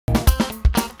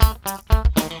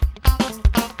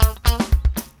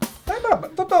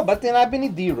ba't tinabi ni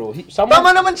D-Ro?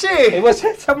 Tama naman siya eh!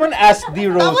 Someone asked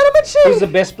D-Ro who's the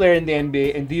best player in the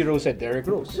NBA and D-Ro said Derrick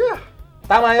Rose. Yeah.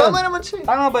 Tama yun. Tama naman siya.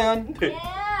 Tama ba yun? Yeah.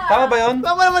 Tama ba yun?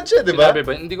 Tama naman siya, di ba? Sinabi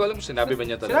ba? Hindi ko alam kung sinabi ba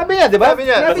niya talaga. Sinabi niya, di ba? Sinabi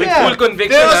niya. With full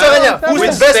conviction. Pero sa kanya, who's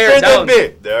the best player in the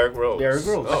NBA? Derrick Rose. Derrick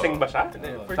Rose. Kasing ba siya?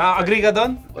 Agree ka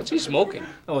doon? What's he smoking?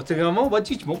 Tingnan mo,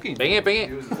 what's he smoking? Pengi.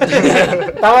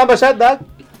 Tama ba siya, Doug?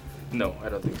 No,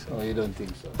 I don't think so. Oh, you don't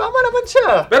think so. Tama naman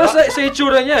siya. Pero sa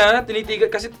itsura niya,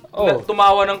 tinitigan kasi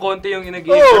tumawa ng konti yung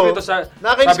inag-game. Ito sa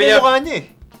nakainis ko yung mukha niya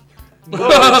eh.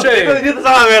 Dito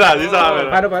sa camera.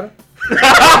 Paano?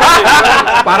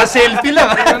 Para selfie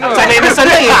lang. Sanay na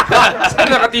sanay eh.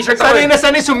 Naka-t-shirt ako Sanay na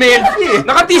sanay sumelfie eh.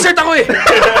 Naka-t-shirt ako eh.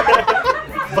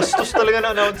 Bastos talaga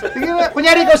na announcer. Sige nga,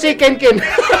 kunyari ikaw si Ken. Kumantong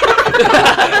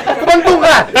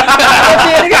ka.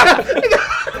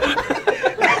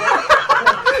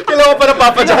 Kailangan pa ng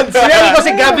Papa John's. Kunyari ikaw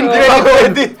si Gavin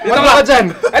Dragon. Wala ka dyan.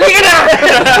 Halika na!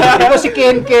 Ako si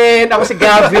Ken, ako si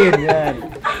Gavin. Yan.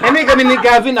 Anyway, kami ni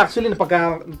Gavin actually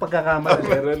pagkakamala.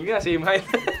 Meron nga, same height.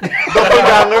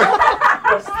 Doppelganger.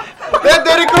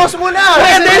 Derrick Rose muna!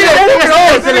 Derrick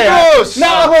Rose!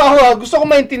 Na ako, gusto ko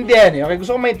maintindihan eh. Okay,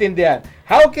 gusto ko maintindihan.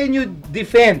 How can you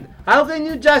defend? How can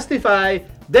you justify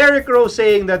Derrick Rose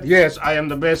saying that, yes, I am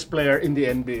the best player in the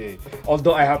NBA,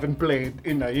 although I haven't played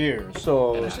in a year.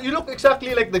 So you look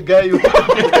exactly like the guy who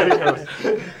Derrick Rose.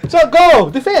 So go,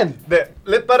 defend.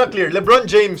 Para clear, LeBron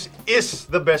James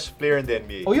is the best player in the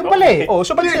NBA. Oh, yun pala eh. Oh,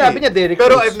 so bakit sinabi niya Derrick Rose?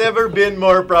 Pero I've never been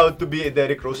more proud to be a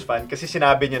Derrick Rose fan kasi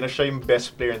sinabi niya na siya yung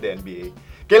best player in the NBA.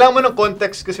 Kailangan mo ng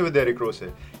context kasi with Derrick Rose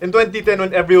eh. In 2010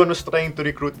 when everyone was trying to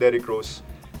recruit Derrick Rose,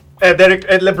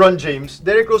 LeBron James,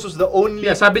 Derrick Rose was the only...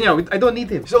 Yeah, sabi niya, I don't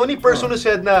need him. He's the only person who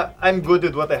said na, I'm good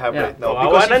with what I have right now.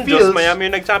 Because he feels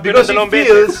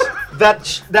that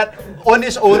on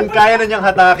his own, kaya na niyang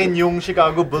hatakin yung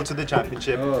Chicago Bulls to the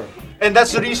championship. And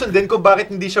that's the reason din kung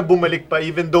bakit hindi siya bumalik pa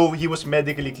even though he was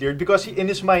medically cleared. Because in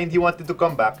his mind, he wanted to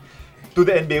come back to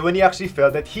the NBA when he actually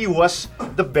felt that he was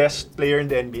the best player in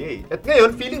the NBA. At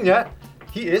ngayon, feeling niya,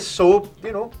 he is so,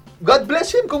 God bless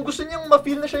him kung gusto niyang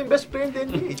ma-feel na siya yung best player in the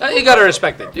NBA. You gotta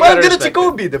respect it. Parang ganun si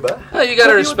Kobe, diba? You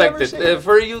gotta respect it.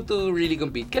 For you to really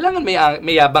compete, kailangan may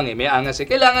yabang may angas eh.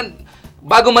 Kailangan,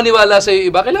 bago maniwala sa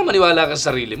iba, kailangan maniwala ka sa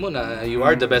sarili mo na you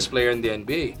are the best player in the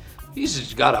NBA.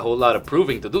 He's got a whole lot of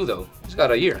proving to do though. He's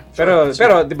got a year. Pero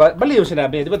diba, bali yung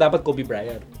sinabi niya, diba dapat Kobe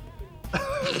Bryant?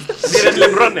 Hindi rin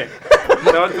LeBron eh.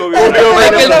 Dapat Kobe Bryant.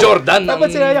 Michael Jordan. Dapat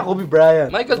sinabi niya Kobe Bryant.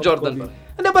 Michael Jordan ba?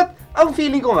 Ano ba? Ang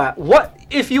feeling ko nga, what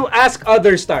if you ask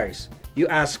other stars? You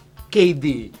ask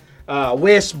KD,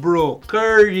 Westbrook,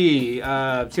 Curry,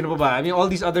 sino pa ba? I mean,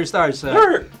 all these other stars.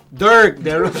 Dirk,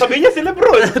 Deron. Sabi niya si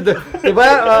LeBron. Diba?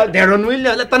 Deron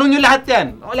Williams. Tanong nyo lahat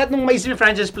yan. Lahat ng maisip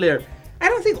franchise player.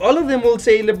 I don't think all of them will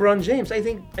say LeBron James. I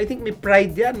think may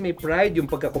pride yan. May pride,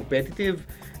 yung pagka-competitive.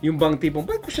 Yung bang tipong,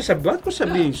 bakit ko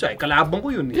sabihin siya? Kalaban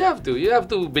ko yun. You have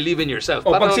to believe in yourself.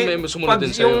 Para may sumunod din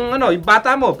sa'yo. Yung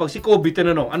bata mo, pag si Kobe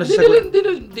tinanong, ano sasagot?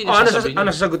 Ano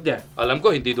sasagot niya? Alam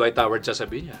ko, hindi Dwight Howard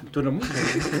sasabihin niya. Ito naman.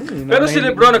 Pero si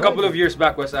LeBron a couple of years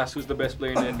back was asked who's the best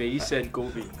player in the NBA. He said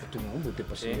Kobe. Ito naman, buti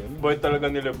pa siya. Boy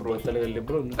talaga ni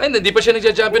LeBron. Ay, hindi pa siya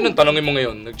nagja-champion nun. Tanongin mo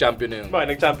ngayon, nag-champion na yun. Ba,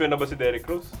 nag-champion na ba si Derrick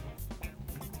Rose?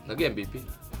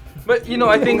 Nag-MVP. But,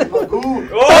 I think... Ikaw!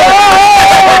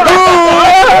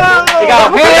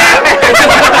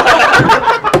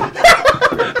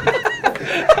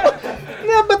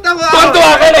 Ba't ako? Tonto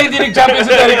ako na hindi nag-champion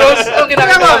sa Derrick Rose. Anong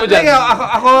kinakatawa mo dyan?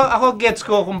 Ako gets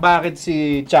ko kung bakit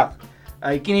si Chuck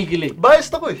ay kinikilig.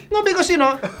 Biased ako eh. No, because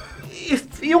if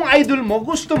yung idol mo,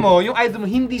 gusto mo, yung idol mo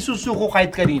hindi susuko kahit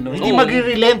kanino, hindi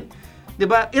magre-relent.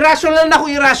 Diba? Irrational na ako,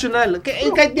 irrational.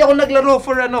 Kahit di ako naglaro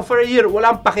for a year,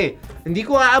 walang pake. Hindi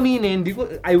ko aaminin,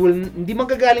 hindi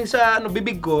magagaling sa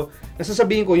bibig ko,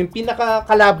 nasasabihin ko, yung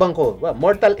pinakakalabang ko,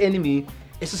 mortal enemy,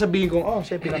 sasabihin ko,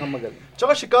 siya yung pinakamagaling.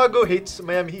 Tsaka Chicago hates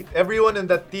Miami Heat. Everyone in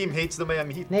that team hates the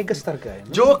Miami Heat. Negastar ka eh.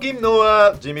 Joakim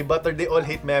Noah, Jimmy Butler, they all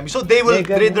hate Miami. So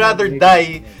they'd rather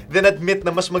die than admit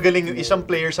na mas magaling yung isang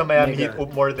player sa Miami Heat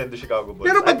more than the Chicago Bulls.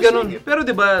 Pero ba't ganun? Pero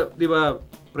di ba,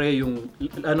 yung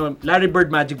Larry Bird,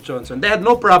 Magic Johnson, they had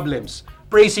no problems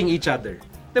praising each other.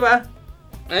 Di ba?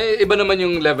 Eh, iba naman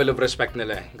yung level of respect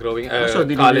nila growing so,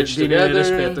 college together.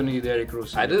 Respeto ni Derrick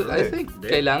Rose. I think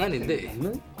kailangan hindi.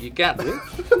 You can't.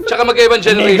 Tsaka magkaibang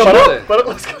generation nila. Parang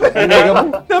close ka. Nega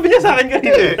mo? Sabi niya sa akin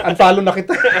kanina eh. Unfollow na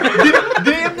kita.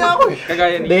 DM niya ako eh.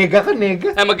 Kagaya ni... Nega.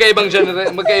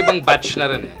 Magkaibang batch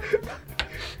na rin eh.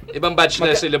 Ibang batch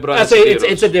na si LeBron.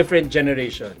 It's a different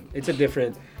generation. It's a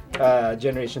different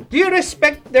generation. Do you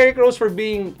respect Derrick Rose for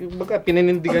being,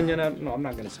 pininindigan niya na, no, I'm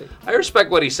not gonna say. I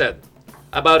respect what he said.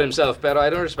 about himself, pero I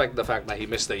don't respect the fact na he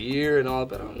missed a year and all.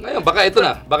 Pero ngayon, baka ito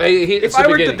na. Baka it's If I the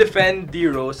were to beginning. defend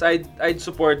D-Rose, I'd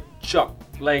support Chuck.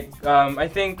 Like, I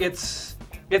think it's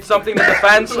something that the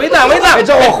fans... Wait lang!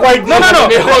 Medyo awkward. No.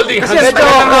 May holding Kasi hands. medyo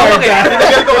awkward.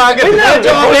 Tinagal ko agad.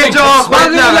 Medyo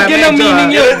awkward Bago na. nilagyan ng meaning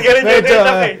yun. Medyo.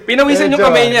 Pinawisan yung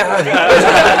Medyo. kamay niya.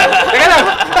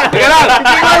 Teka lang.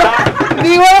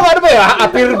 Hindi mo alam ano ba yun?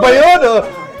 Appear ba yun? O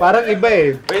parang iba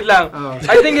eh. Wait lang.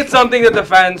 I think it's something that the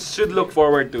fans should look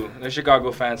forward to, the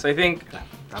Chicago fans. I think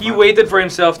he waited for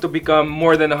himself to become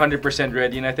more than 100%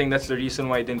 ready, and I think that's the reason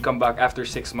why he didn't come back after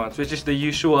 6 months, which is the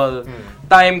usual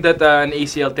time that an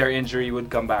ACL tear injury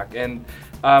would come back. And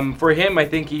for him, I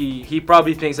think he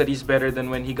probably thinks that he's better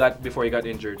than before he got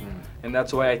injured, and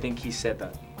that's why I think he's set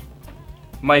up.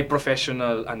 My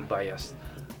professional, unbiased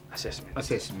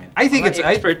assessment. I think it's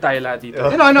expert tayo lahat dito.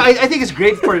 I think it's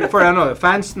great for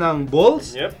fans ng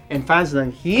Bulls and fans ng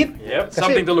Heat. Yep.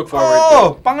 Something to look forward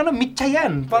to. Pang mitya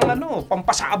yan,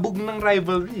 pampasabog ng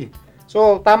rivalry.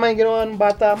 So tama yung ginawa ng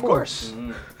bata mo. Of course.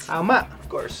 Tama.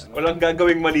 Of course. Walang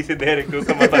gagawing mali si Derek doon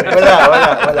sa mata niya.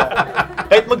 Wala.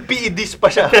 Kahit mag-PEDs pa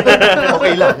siya.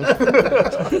 Okay lang.